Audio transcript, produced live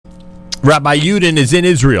Rabbi Yudin is in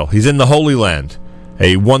Israel. He's in the Holy Land.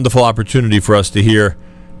 A wonderful opportunity for us to hear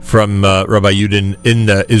from Rabbi Yudin in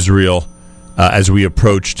Israel as we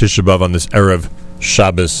approach Tisha B'Av on this Erev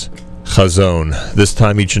Shabbos Chazon. This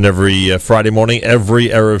time each and every Friday morning, every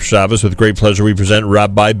Erev Shabbos, with great pleasure we present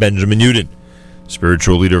Rabbi Benjamin Yudin,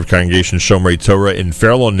 spiritual leader of Congregation Shomrei Torah in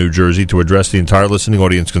Fair Lawn, New Jersey, to address the entire listening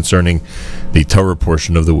audience concerning the Torah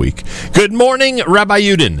portion of the week. Good morning, Rabbi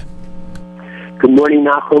Yudin. Good morning,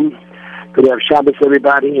 Nachum. Good Erev Shabbos,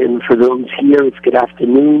 everybody, and for those here, it's good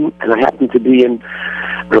afternoon, and I happen to be in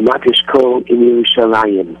Ramat Eshkol in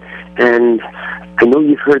Yerushalayim. And I know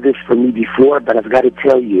you've heard this from me before, but I've got to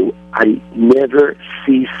tell you, I never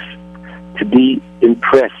cease to be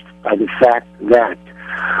impressed by the fact that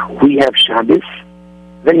we have Shabbos,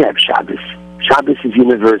 they have Shabbos. Shabbos is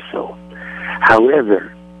universal.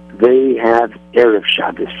 However, they have Erev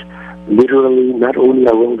Shabbos. Literally, not only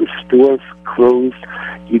are all the stores closed,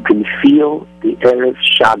 you can feel the Erev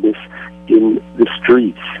Shabbos in the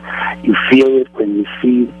streets. You feel it when you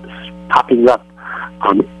see popping up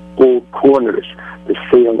on all corners the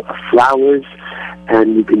sale of flowers,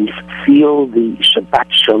 and you can feel the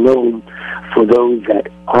Shabbat Shalom for those that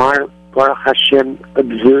are, Baruch Hashem,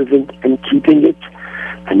 observant and keeping it,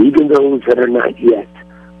 and even those that are not yet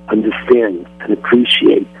understand and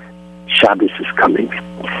appreciate Shabbos is coming.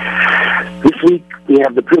 This week, we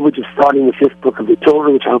have the privilege of starting the fifth book of the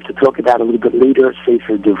Torah, which I hope to talk about a little bit later,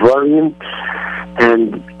 Sefer Devarim.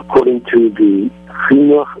 And according to the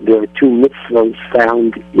Chinuch, there are two mitzvahs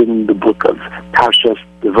found in the book of Parshas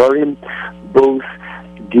Devarim, both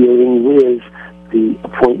dealing with the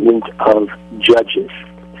appointment of judges.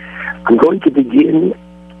 I'm going to begin,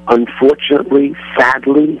 unfortunately,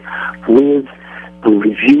 sadly, with a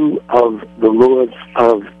review of the laws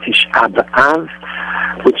of Tisha B'Av,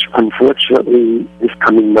 which unfortunately is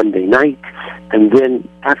coming Monday night, and then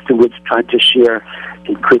afterwards try to share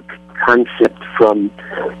a quick concept from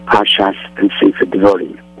Parshas and Sefer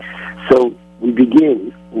Devarim. So we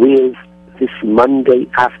begin with this Monday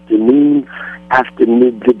afternoon, after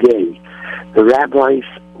midday. The rabbis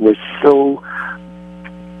were so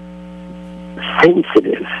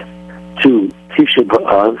sensitive to Tisha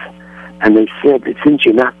B'Av, and they said that since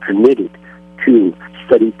you're not permitted to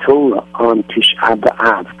study Torah on Tisha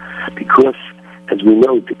B'Av, because, as we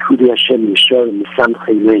know, Pekudei Hashem Yesharim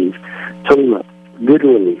Mesamchei Lev, Torah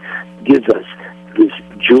literally gives us this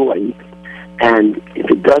joy, and if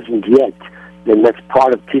it doesn't yet, then that's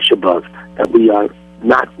part of Tisha B'Av, that we are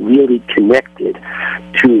not really connected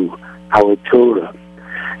to our Torah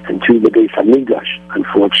and to the Beis HaMikdash,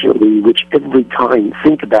 unfortunately, which every time,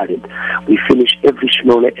 think about it, we finish every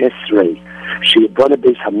Shemona Esrei, She'yibana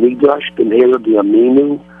Beis HaMikdash b'meira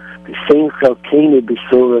b'yameinu, v'sein chelkeinu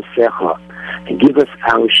b'sorah secha, and give us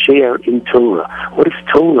our share in Torah. What does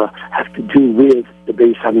Torah have to do with the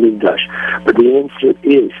Beis HaMikdash? But the answer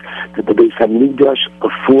is that the Beis HaMikdash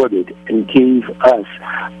afforded and gave us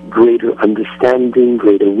greater understanding,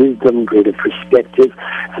 greater wisdom, greater perspective,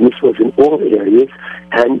 and this was in all areas,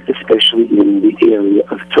 and especially in the area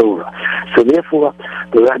of Torah. So therefore,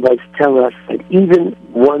 the rabbis tell us that even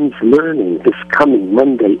one's learning this coming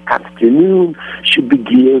Monday afternoon should be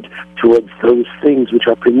geared towards those things which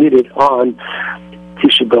are permitted on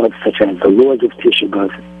Tisha B'Av, such as the laws of Tisha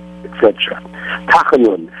B'Av, etc.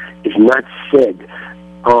 Tachanun is not said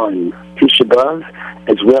on Tisha B'Av,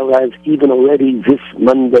 as well as even already this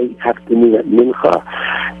Monday afternoon at Mincha,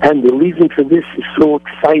 and the reason for this is so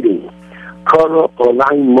exciting. Kara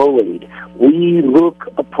Olayim Moed. We look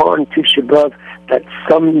upon Tisha B'Av that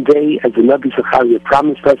someday, as the Nabi Zechariah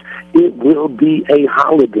promised us, it will be a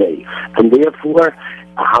holiday, and therefore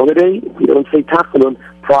a holiday, we don't say Tachanun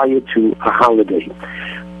prior to a holiday.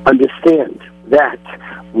 Understand that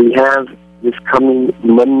we have this coming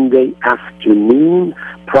Monday afternoon,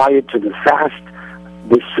 prior to the fast,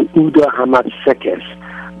 the Seudah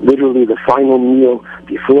HaMatsekes, literally the final meal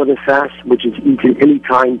before the fast, which is eaten any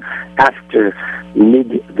time after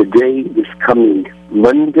the day this coming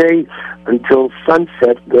Monday until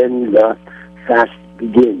sunset, when the fast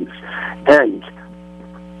begins. And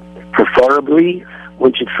preferably,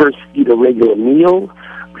 one should first eat a regular meal,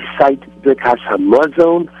 recite Birkas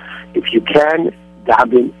HaMazon, if you can,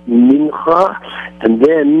 daven Mincha, and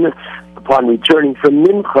then, upon returning from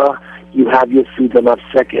Mincha, you have your Seudah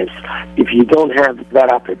Mafsekes. If you don't have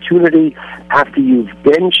that opportunity, after you've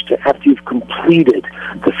benched, after you've completed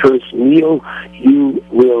the first meal, you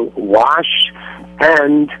will wash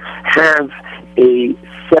and have a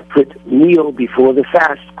separate meal before the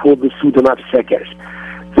fast called the Seudah Mafsekes.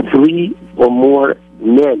 3 or more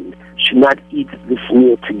men should not eat this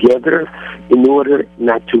meal together in order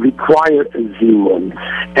not to require a zimun.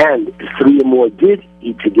 And if three or more did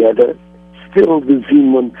eat together, still the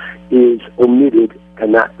zimun is omitted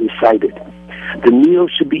and not recited. The meal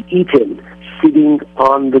should be eaten sitting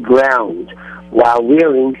on the ground while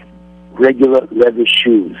wearing regular leather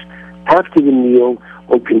shoes. After the meal,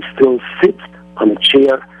 one can still sit on a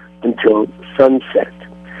chair until sunset.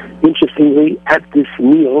 Interestingly, at this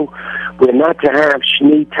meal, we're not to have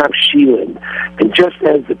Shnei Tavshilin. And just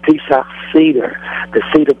as the Pesach Seder, the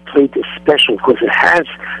Seder plate is special because it has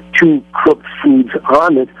two cooked foods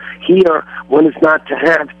on it, here one is not to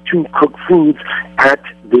have two cooked foods at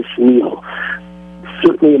this meal.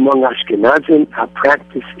 Certainly among Ashkenazim, our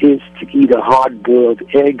practice is to eat a hard-boiled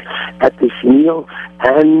egg at this meal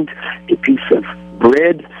and a piece of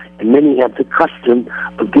bread, and many have the custom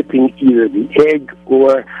of dipping either the egg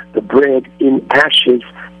or the bread in ashes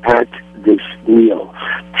at this meal.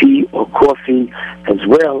 Tea or coffee as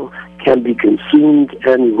well can be consumed,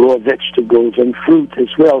 and raw vegetables and fruit as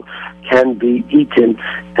well can be eaten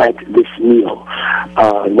at this meal.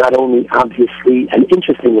 Not only obviously, and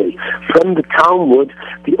interestingly, from the Talmud,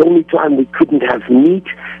 the only time we couldn't have meat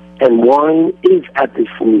and wine is at this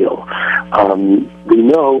meal. We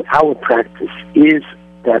know our practice is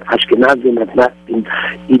that Ashkenazim have not been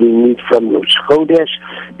eating meat from Rosh Chodesh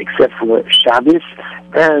except for Shabbos,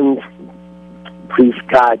 and please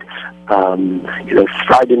God,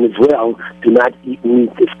 Friday as well, do not eat meat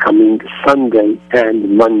this coming Sunday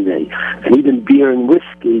and Monday. And even beer and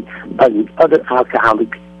whiskey and other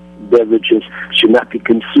alcoholic beverages should not be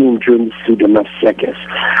consumed during the Suda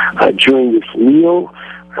Masekes. During this meal,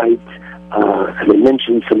 right, as I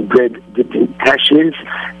mentioned, some bread dipped in ashes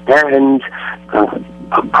and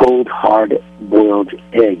a cold, hard-boiled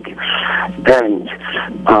egg. And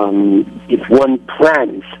if one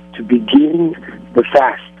plans to begin the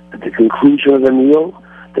fast at the conclusion of the meal,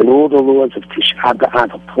 then all the laws of Tisha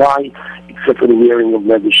B'Av apply, except for the wearing of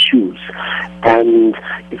leather shoes. And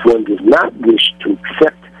if one does not wish to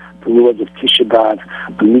accept the laws of Tisha B'Av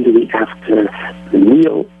immediately after the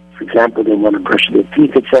meal, for example, they want to brush their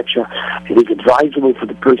teeth, etc., it is advisable for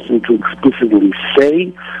the person to explicitly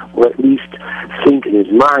say, or at least think in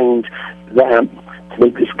his mind, that to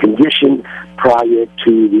make this condition prior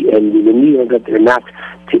to the end of the meal, that they're not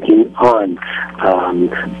taking on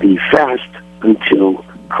the fast until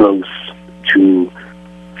close to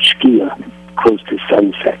Shkia, close to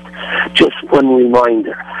sunset. Just one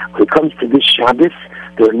reminder, when it comes to this Shabbos,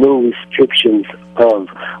 there are no restrictions of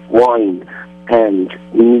wine and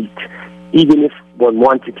meat. Even if one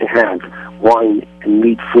wanted to have wine and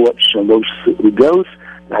meat for Shalosh Seudos,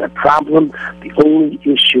 not a problem. The only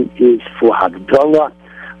issue is for Havdalah.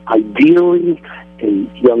 Ideally, a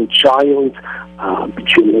young child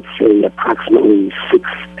between, let's say, approximately 6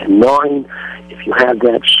 and 9, if you have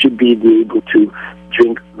that, should be able to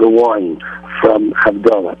drink the wine from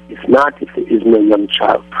Havdalah. If not, if there is no young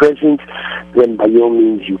child present, then by all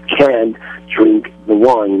means you can drink the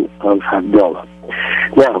wine of Havdalah.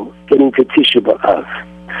 Now, getting to Tisha B'Av.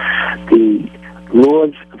 The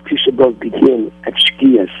laws of Tisha B'Av begin at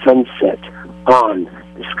Shkia, sunset, on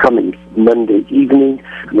this coming Monday evening,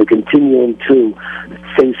 and they continue until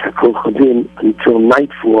Tzeis HaKol Chodim, until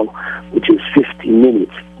nightfall, which is 50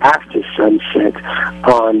 minutes after sunset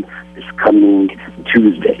on this coming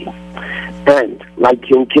Tuesday. And like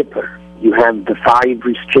Yom Kippur, you have the 5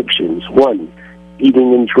 restrictions. 1,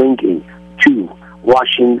 eating and drinking. 2,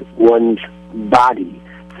 washing one's body.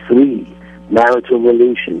 3, marital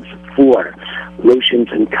relations. 4, lotions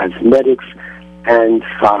and cosmetics. And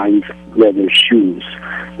 5, leather shoes.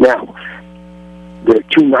 Now, there are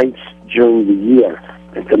 2 nights during the year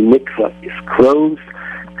that the mikveh is closed,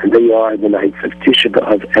 and they are the nights of Tisha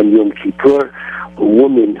B'Av and Yom Kippur. A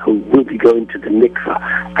woman who will be going to the mikveh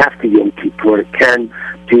after Yom Kippur can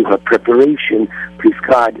do her preparation, please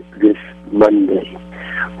God, this Monday.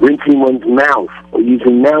 Rinsing one's mouth or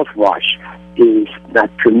using mouthwash is not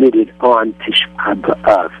permitted on Tisha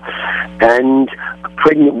B'Av. And a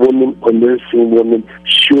pregnant woman or nursing woman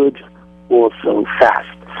should also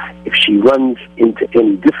fast. If she runs into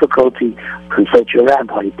any difficulty, consult your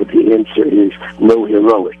rabbi, but the answer is no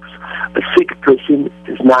heroics. A sick person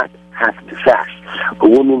does not have to fast. A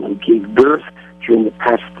woman who gave birth during the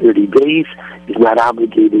past 30 days is not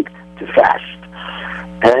obligated to fast.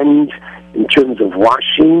 And in terms of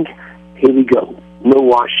washing, here we go. No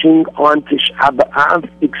washing on Tisha B'Av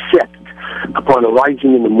except upon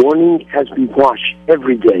arising in the morning, as we wash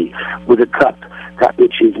every day with a cup, that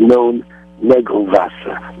which is known Negel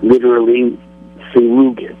Vasa, literally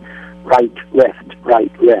Serugin, right, left,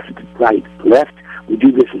 right, left, right, left. We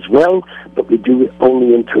do this as well, but we do it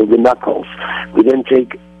only until the knuckles. We then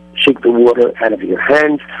shake the water out of your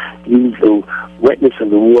hands, use the wetness of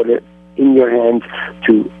the water in your hands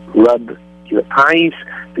to rub your eyes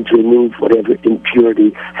and to remove whatever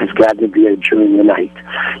impurity has gathered there during the night.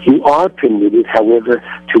 You are permitted, however,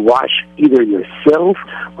 to wash either yourself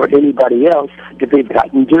or anybody else if they've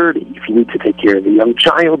gotten dirty. If you need to take care of a young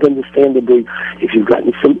child, understandably, if you've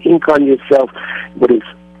gotten some ink on yourself, what is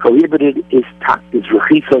prohibited is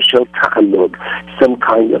rechisa shel ta'anug, some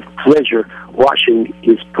kind of pleasure. Washing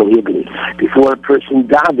is prohibited. Before a person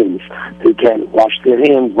davens, they can wash their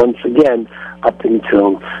hands once again up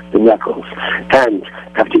until the knuckles. And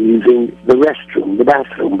after using the restroom, the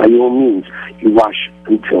bathroom, by all means, you wash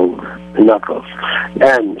until the knuckles.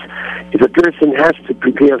 And if a person has to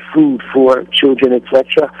prepare food for children,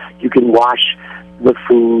 etc., you can wash the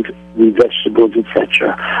food, the vegetables,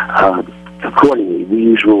 etc., accordingly, the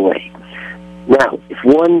usual way. Now, if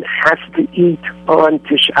one has to eat on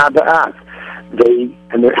Tisha B'Av,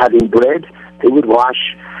 and they're having bread, they would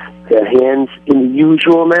wash their hands in the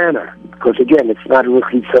usual manner, because again, it's not a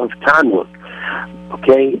rechisa of tanuk.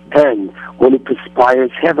 Okay, and when it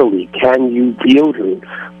perspires heavily, can use deodorant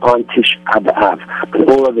on Tisha B'Av, but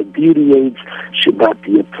all other beauty aids should not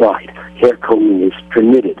be applied. Hair combing is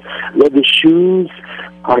permitted. Leather shoes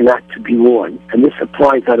are not to be worn, and this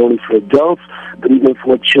applies not only for adults, but even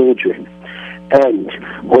for children. And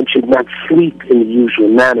one should not sleep in the usual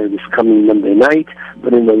manner this coming Monday night,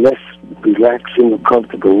 but in a less relaxing or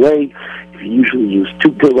comfortable way. If you usually use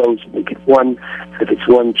 2 pillows, make it 1. If it's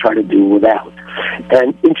 1, try to do without.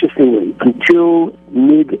 And interestingly, until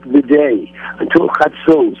the day, until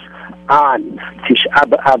Chatzos on Tisha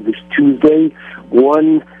B'Av this Tuesday,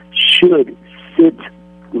 one should sit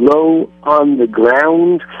low on the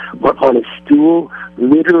ground or on a stool,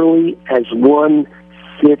 literally as one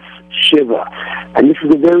sits Shiva. And this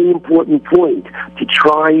is a very important point to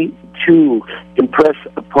try to impress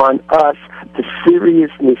upon us the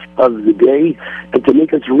seriousness of the day and to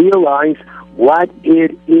make us realize what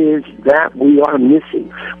it is that we are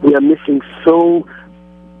missing. We are missing so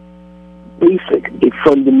basic, a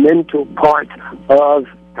fundamental part of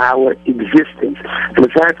our existence. And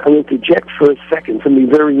in fact, I will interject for a second something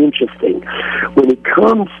very interesting. When it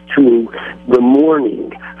comes to the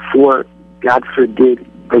mourning for, God forbid,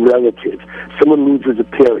 a relative, someone loses a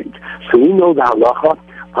parent. So we know the halacha,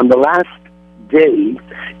 on the last day,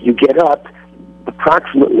 you get up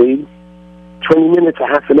approximately 20 minutes, a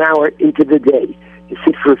half an hour into the day. You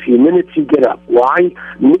sit for a few minutes, you get up. Why?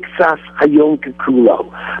 Mixas hayom kekulo.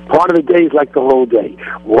 Part of the day is like the whole day.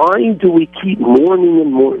 Why do we keep mourning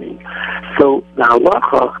and mourning? So the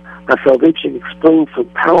halacha, as Soloveitchik explains so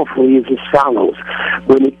powerfully, is as follows.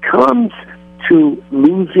 When it comes to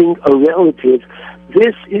losing a relative,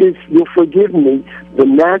 this is, you'll forgive me, the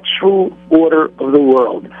natural order of the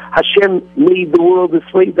world. Hashem made the world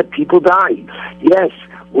this way that people die. Yes,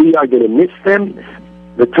 we are going to miss them.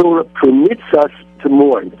 The Torah permits us to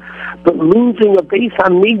mourn. But losing a Beis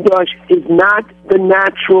HaMikdash is not the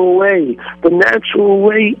natural way. The natural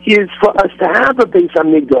way is for us to have a Beis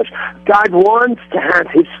HaMikdash. God wants to have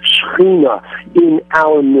His Shekhinah in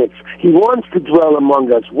our midst. He wants to dwell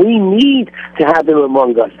among us. We need to have Him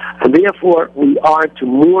among us. And therefore, we are to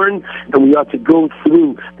mourn and we are to go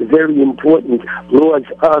through the very important laws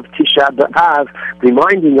of Tisha B'Av,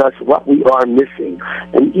 reminding us what we are missing.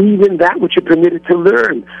 And even that which you're permitted to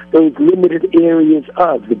learn, those limited areas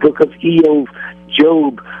of the book of Eov,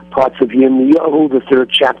 Job, parts of Yirmiyahu, the 3rd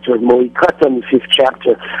chapter of Moikatan, the 5th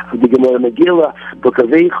chapter of the Gemara Megillah, book of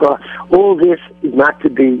Eicha. All this is not to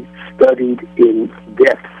be studied in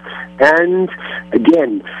depth. And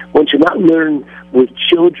again, one should not learn with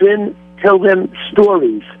children. Tell them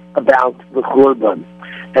stories about the Churban.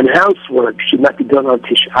 And housework should not be done on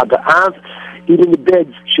Tisha B'Av. Even the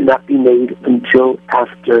beds should not be made until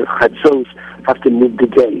after Chatzos, after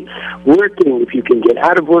midday. Working, if you can get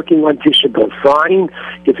out of working on Tisha B'Av, fine.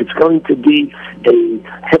 If it's going to be a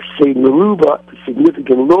hefsei meruba, a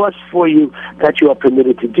significant loss for you, that you are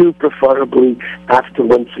permitted to do, preferably after,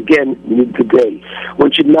 once again, midday.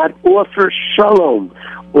 One should not offer shalom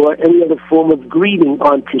or any other form of greeting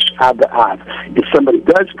on Tisha B'Av. If somebody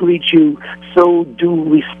does greet you, so do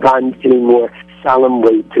respond in a more solemn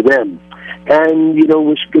way to them. And,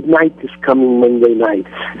 wish good night this coming Monday night.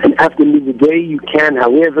 And after midday, you can,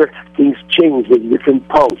 however, things change. There's different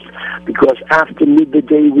pulse. Because after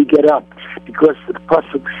midday, we get up. Because the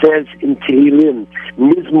Pasuk says in Tehillim,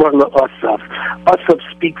 Mizmor la'asaf. Asaf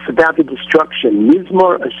speaks about the destruction.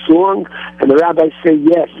 Mizmor, a song, and the rabbis say,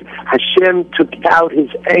 yes, Hashem took out his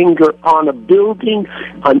anger on a building,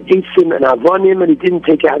 on Esim and Avonim, and he didn't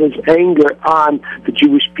take out his anger on the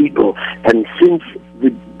Jewish people. And since the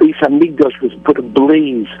Beis HaMikdash was put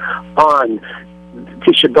ablaze on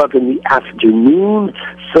Tisha B'Av in the afternoon,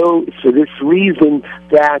 so it's for this reason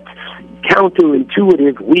that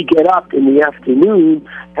counterintuitive, we get up in the afternoon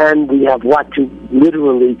and we have what to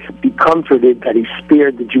literally be comforted that he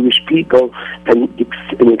spared the Jewish people and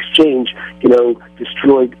in exchange,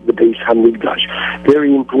 destroyed the Beis HaMikdash.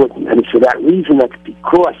 Very important. And it's for that reason, that's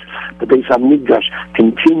because the Beis HaMikdash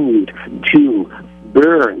continued to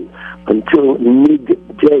burn until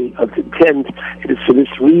midday of the 10th. It is for this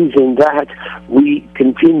reason that we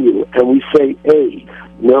continue and we say,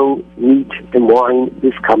 no meat and wine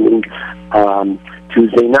this coming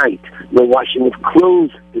Tuesday night. No washing of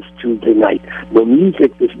clothes this Tuesday night. No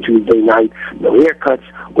music this Tuesday night. No haircuts,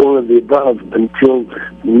 all of the above until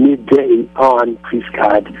midday on, please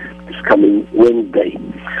God, this coming Wednesday.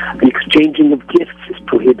 The exchanging of gifts is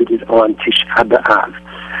prohibited on Tisha B'Av.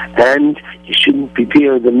 And you shouldn't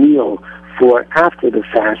prepare the meal for after the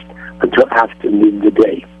fast until after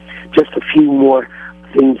midday. Just a few more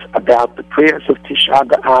things about the prayers of Tisha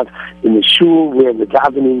B'Av in the shul, where the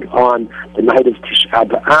davening on the night of Tisha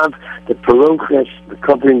B'Av, the parochas, the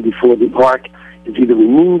covering before the ark, is either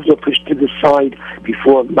removed or pushed to the side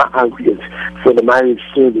before Ma'ariv, for the Ma'ariv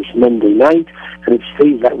service Monday night, and it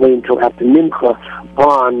stays that way until after Mincha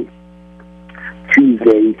on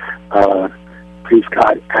Tuesday, please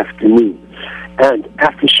God, afternoon. And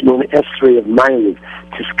after Shemona Esrei of Ma'ariv,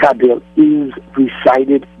 Tiskabel is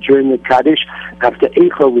recited during the Kaddish. After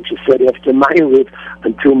Eicha, which is said after Ma'ariv,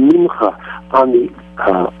 until Mincha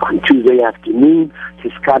on Tuesday afternoon,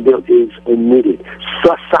 Tiskabel is omitted.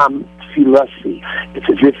 Sasam Filasi. It's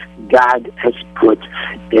as if God has put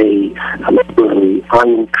a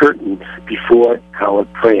iron curtain before our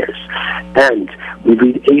prayers. And we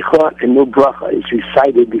read Eicha, and no bracha is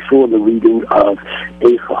recited before the reading of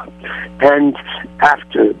Eicha. And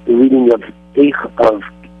after the reading of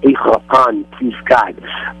Eicha on, please God,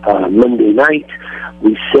 Monday night,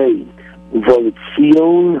 we say Volet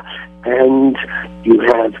Zion, and you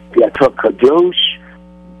have Be'atot Kadosh,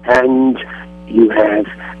 and you have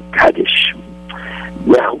Kaddish.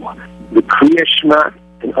 Now, the Kriya Shema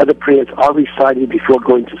and other prayers are recited before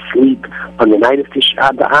going to sleep on the night of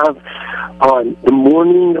Tisha B'Av. On the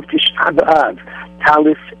morning of Tisha B'Av,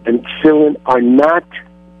 Talis and Tefillin are not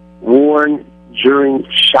worn during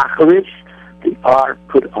Shacharis. They are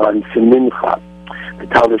put on for Mincha. The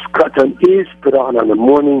Talis Katan is put on the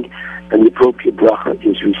morning, and the appropriate bracha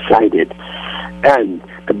is recited. And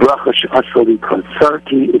the bracha She'asoli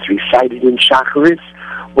Konserti is recited in Shacharis.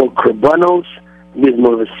 All Korbanos,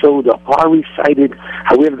 Mizmor Soda are recited.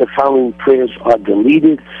 However, the following prayers are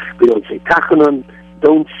deleted. We don't say Tachanon,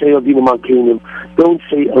 don't say Avinu Malkeinu, don't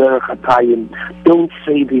say Alerech Hatayim, don't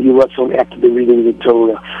say the Yiratzon after the reading of the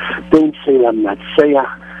Torah, don't say Lam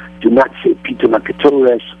Natseyach, do not say Pitum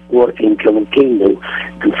HaKetores or Ein Kelokenu.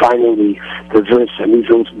 And finally, the verse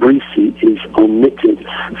Amizos Brisi is omitted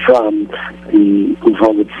from the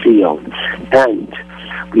Uvolet Zion. And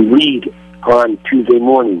we read on Tuesday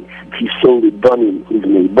morning, Tisoli Banim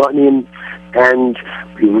Uvnei Banim, and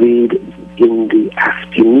we read in the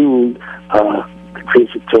afternoon the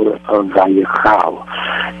Kriyas Torah of Vayechal.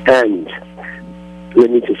 And we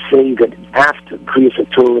need to say that after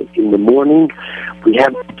Kriyas Torah in the morning, we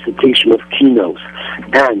have the recitation of Kinos,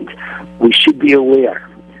 and we should be aware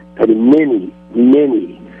that in many,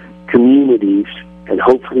 many communities, and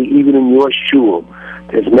hopefully even in your shul,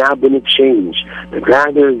 there's now been a change, that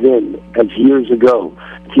rather than, as years ago,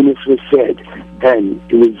 Kinos was said, and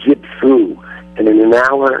it was zipped through, and in an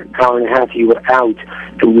hour and a half you were out,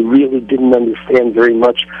 and you really didn't understand very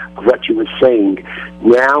much of what you were saying.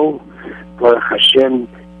 Now, Baruch Hashem,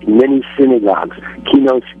 in many synagogues,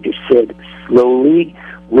 Kinos is said slowly,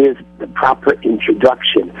 with the proper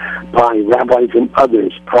introduction by rabbis and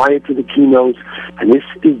others prior to the Kinos, and this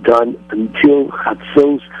is done until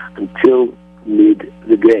Chatzos, until mid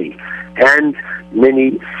the day. And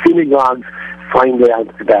many synagogues, find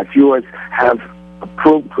out about yours, have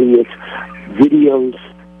appropriate videos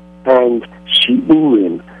and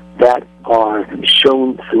shiurim that are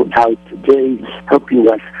shown throughout the day, helping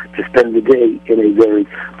us to spend the day in a very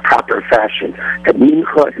proper fashion. At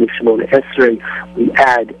Mincha and Shemona Esrei, we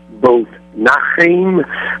add both Nachem,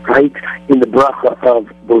 right, in the bracha of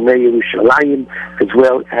Bonei Yerushalayim, as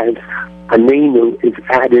well as Anenu is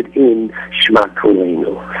added in Shema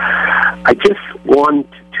Kolenu. I just want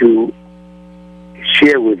to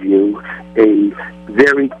share with you a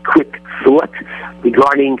very quick thought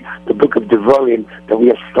regarding the book of Devarim that we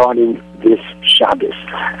are starting this Shabbos,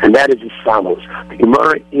 and that is as follows. The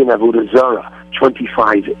Gemara in Avodah Zarah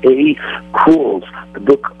 25a calls the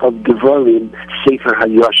book of Devarim Sefer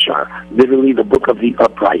HaYashar, literally the book of the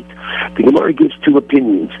upright. The Gemara gives two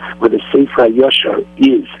opinions, whether Sefer HaYashar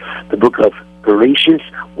is the book of Bereshis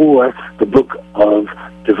or the book of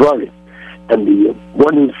Devarim. And the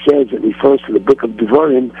one who says it refers to the book of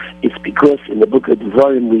Devarim, it's because in the book of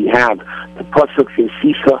Devarim we have the pasuk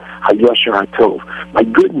Sefer HaYashar HaTov. My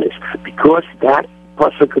goodness, because that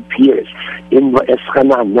pasuk appears in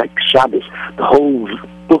Va'eschanan, next Shabbos, the whole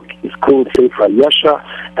book is called Sefer HaYashar,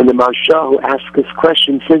 and the Marsha who asks this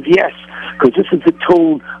question says yes, because this is the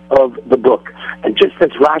tone of the book. And just as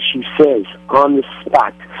Rashi says on the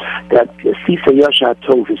spot that Sefer HaYashar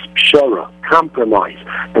HaTov is pshara, compromise,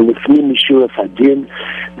 and the Fnim Mishuras Hadin,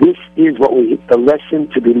 this is what the lesson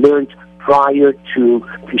to be learned prior to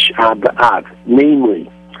Tisha B'Av, namely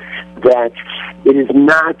that it is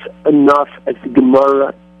not enough, as the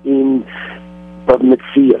Gemara in Bava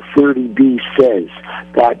Metzia 30b says,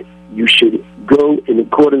 that you should go in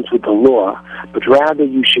accordance with the law, but rather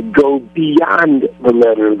you should go beyond the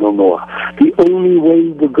letter of the law. The only way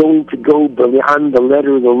we're going to go beyond the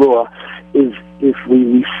letter of the law is if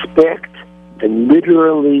we respect and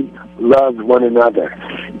literally love one another.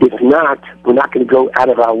 If not, we're not going to go out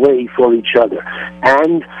of our way for each other.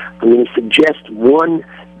 And I'm going to suggest one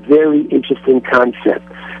very interesting concept.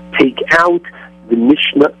 Take out the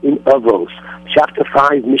Mishnah in Avos, chapter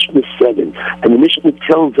 5, Mishnah 7. And the Mishnah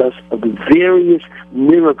tells us of the various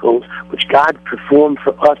miracles which God performed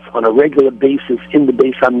for us on a regular basis in the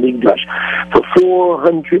Beis HaMikdash. For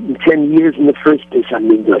 410 years in the first Beis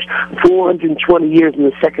HaMikdash, 420 years in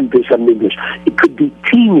the second Beis HaMikdash. It could be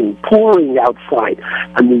teeming, pouring outside,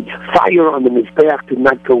 and the fire on the Mizbeach did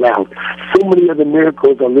not go out. So many other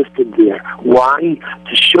miracles are listed there. Why?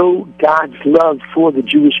 To show God's love for the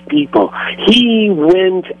Jewish people. He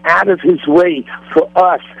went out of his way for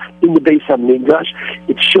us in the Beis HaMikdash.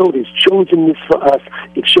 It showed his chosenness for us.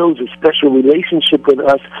 It shows a special relationship with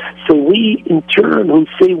us. So we, in turn, who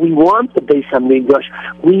say we want the Beis HaMikdash,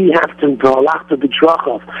 we have to galach the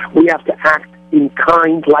b'drachav. We have to act in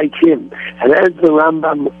kind like him. And as the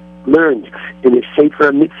Rambam learns in his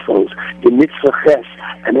Sefer Mitzvos, in Mitzvah Ches,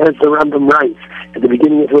 and as the Rambam writes at the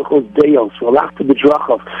beginning of Hilchos Deos, galach the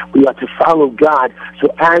b'drachav, we are to follow God. So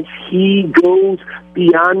as he goes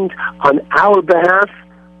beyond on our behalf,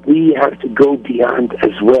 we have to go beyond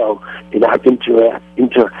as well in our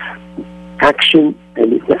interaction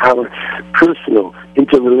and in our personal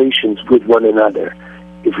interrelations with one another.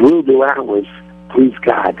 If we'll do ours, please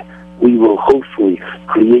God, we will hopefully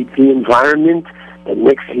create the environment that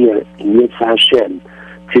next year in Yitzhak Hashem,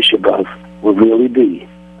 Tisha B'Av will really be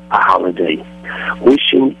a holiday.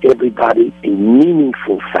 Wishing everybody a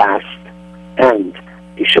meaningful fast and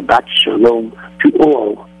a Shabbat Shalom to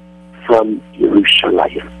all from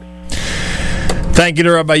Yerushalayim. Thank you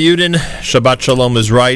to Rabbi Yudin. Shabbat Shalom is right.